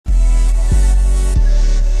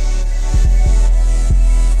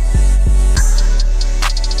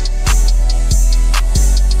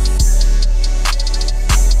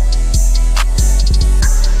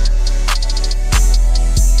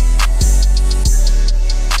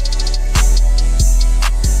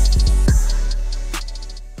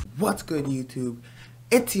What's good, YouTube?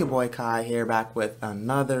 It's your boy Kai here, back with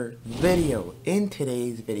another video. In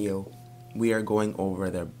today's video, we are going over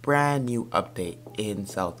the brand new update in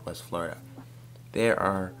Southwest Florida. There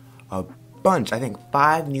are a bunch, I think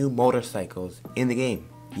 5 new motorcycles in the game.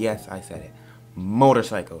 Yes, I said it.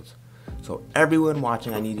 Motorcycles. So everyone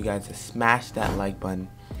watching, I need you guys to smash that like button.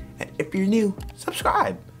 And if you're new,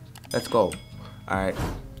 subscribe. Let's go. Alright,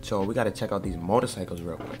 so we gotta check out these motorcycles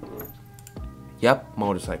real quick. Yep,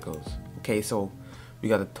 motorcycles. Okay, so we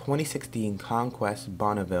got the 2016 Conquest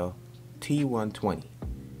Bonneville T120.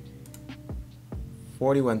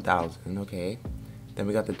 41,000, okay. Then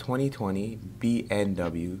we got the 2020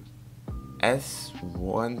 BMW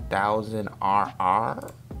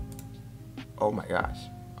S1000RR. Oh my gosh.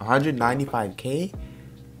 195K?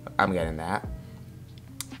 I'm getting that.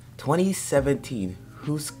 2017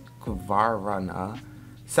 Husqvarna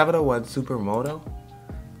 701 Supermoto.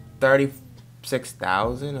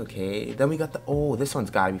 36,000, okay. Then we got the, oh, this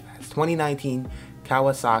one's gotta be fast. 2019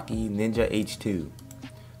 Kawasaki Ninja H2.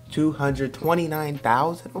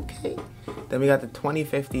 229,000, okay. Then we got the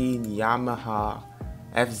 2015 Yamaha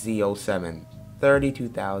FZ07.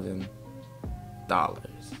 $32,000.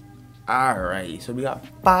 Alright, so we got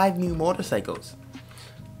 5 new motorcycles.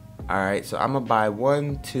 Alright, so I'm gonna buy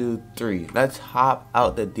 1, 2, 3. Let's hop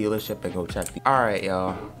out the dealership and go check the. Alright,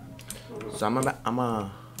 y'all. So let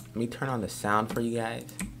me turn on the sound for you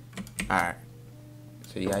guys. Alright,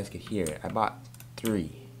 so you guys can hear it. I bought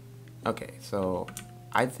 3. Okay, so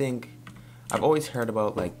I think I've always heard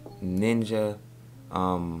about like Ninja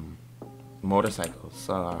motorcycles,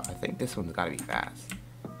 so I think this one's gotta be fast.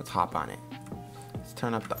 Let's hop on it. Let's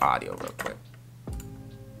turn up the audio real quick.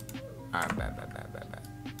 Alright, bad.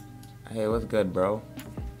 Hey, what's good, bro?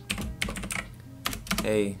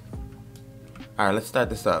 Hey. Alright, let's start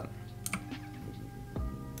this up.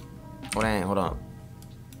 Oh dang, hold on.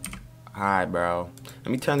 Alright, bro.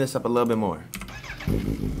 Let me turn this up a little bit more.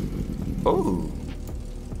 Ooh.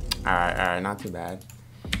 Alright, not too bad.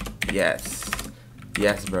 Yes,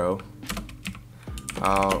 bro.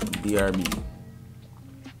 Oh, BRB.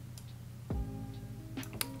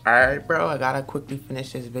 Alright, bro, I gotta quickly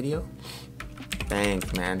finish this video.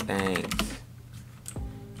 Thanks, man, thanks.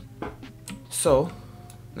 So,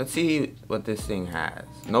 let's see what this thing has.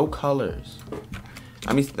 No colors.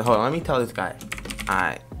 Hold on, let me tell this guy.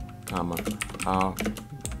 Alright, I'll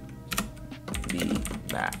be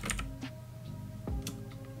back.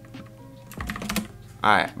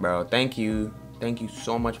 Alright, bro, thank you. Thank you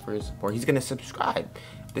so much for your support. He's gonna subscribe.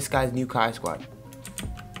 This guy's new Kai Squad.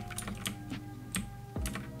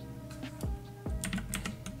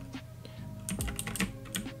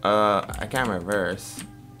 I can't reverse.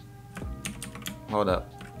 Hold up.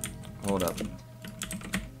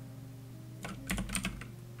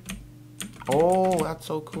 Oh, that's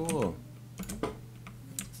so cool.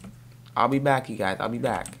 I'll be back, you guys. I'll be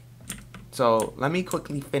back. So, let me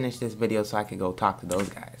quickly finish this video so I can go talk to those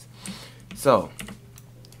guys. So,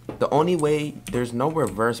 the only way, there's no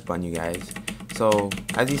reverse button, you guys. So,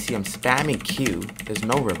 as you see, I'm spamming Q. There's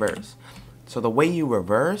no reverse. So, the way you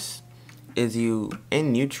reverse is you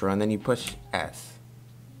in neutral and then you push S.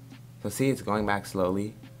 So see, it's going back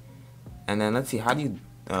slowly. And then let's see, how do you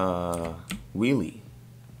wheelie?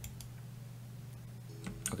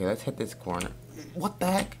 Okay, let's hit this corner. What the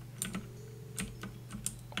heck?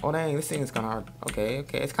 Oh dang, this thing is kinda hard. Okay,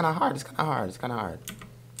 it's kinda hard,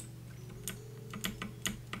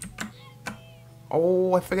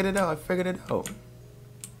 Oh, I figured it out.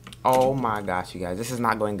 Oh my gosh, you guys, this is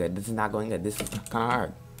not going good. This is kinda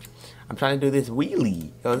hard. I'm trying to do this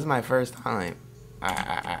wheelie. Yo, this is my first time.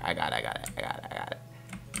 I got it.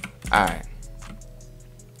 Alright.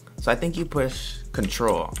 So I think you push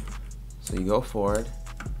control. So you go forward.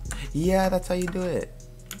 Yeah, that's how you do it.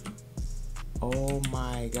 Oh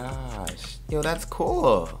my gosh. Yo, that's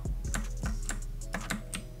cool.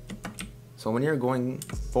 So when you're going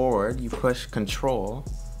forward, you push control.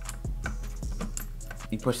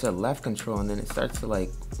 You push the left control and then it starts to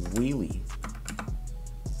like wheelie.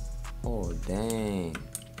 Oh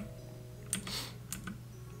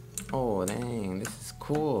dang, this is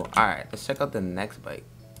cool. Alright, let's check out the next bike.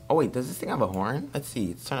 Oh wait, does this thing have a horn? Let's see,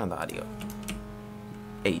 let's turn on the audio.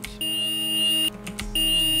 H.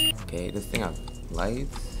 Okay, this thing has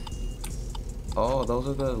lights. Oh, those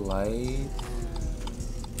are the lights.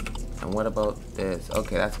 And what about this?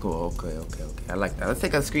 Okay, that's cool. Okay. I like that. Let's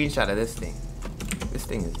take a screenshot of this thing. This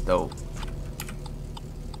thing is dope.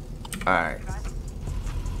 Alright.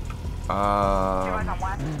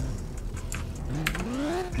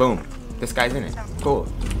 Boom. This guy's in it. Cool.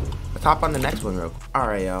 Let's hop on the next one real quick.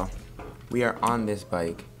 Alright, y'all. We are on this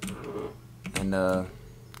bike. And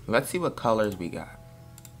Let's see what colors we got.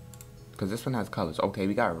 Because this one has colors. Okay,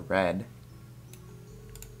 we got red.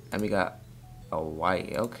 And we got a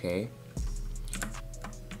white. Okay.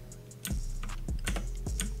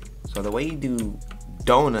 So the way you do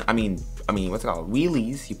donut, I mean, what's it called?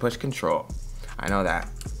 Wheelies, you push control. I know that.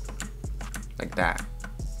 Like that.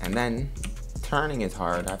 And then turning is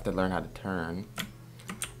hard. I have to learn how to turn.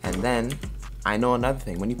 And then I know another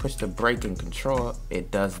thing. When you push the brake and control,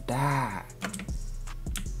 it does that.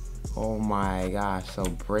 Oh my gosh. So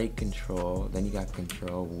brake control, then you got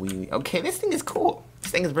control, wheelie. Okay, this thing is cool.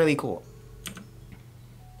 This thing is really cool.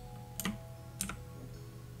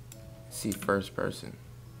 Let's see first person.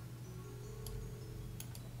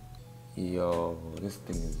 Yo, this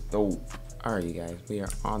thing is dope. Alright, you guys, we are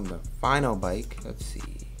on the final bike. Let's see.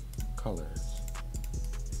 Colors.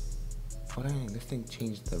 Oh dang, this thing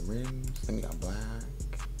changed the rims. Then we got black.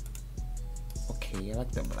 Okay, I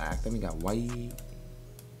like the black. Then we got white.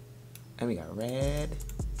 And we got red.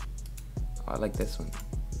 Oh, I like this one.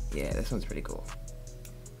 Yeah, this one's pretty cool.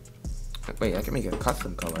 Wait, I can make a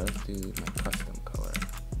custom color. Let's do my custom color.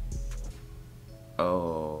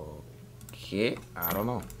 Okay, I don't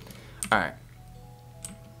know. Alright.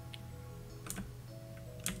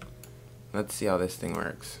 Let's see how this thing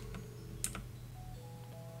works.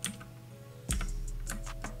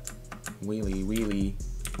 Wheelie, wheelie.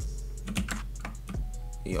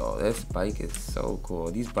 Yo, this bike is so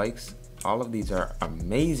cool. These bikes, all of these are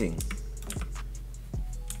amazing.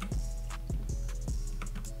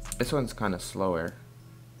 This one's kind of slower,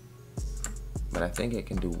 but I think it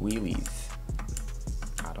can do wheelies.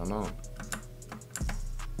 I don't know.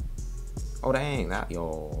 Oh dang, that,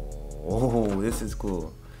 yo, this is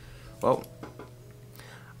cool. Well,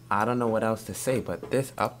 I don't know what else to say, but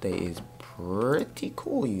this update is pretty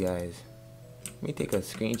cool, you guys. Let me take a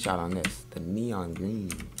screenshot on this, the neon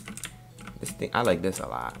green. This thing, I like this a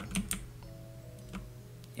lot.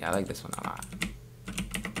 Yeah, I like this one a lot.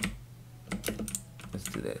 Let's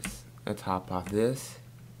do this. Let's hop off this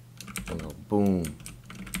and go boom.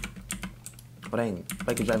 Oh dang,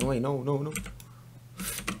 bike is driving away. No, no, no.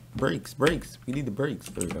 Brakes, brakes. We need the brakes.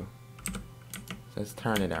 There we go. So let's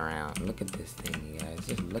turn it around. Look at this thing, you guys.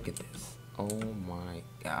 Just look at this. Oh my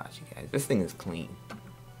gosh, you guys. This thing is clean.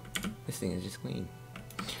 This thing is just clean.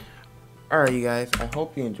 Alright, you guys. I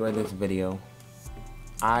hope you enjoyed this video.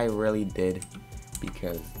 I really did,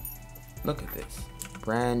 because look at this.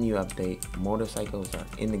 Brand new update. Motorcycles are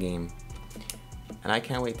in the game. And I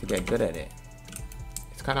can't wait to get good at it.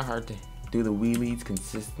 It's kind of hard to do the wheelies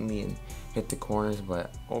consistently and hit the corners,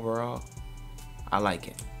 but overall, I like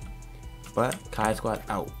it. But Kai Squad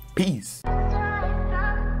out. Peace.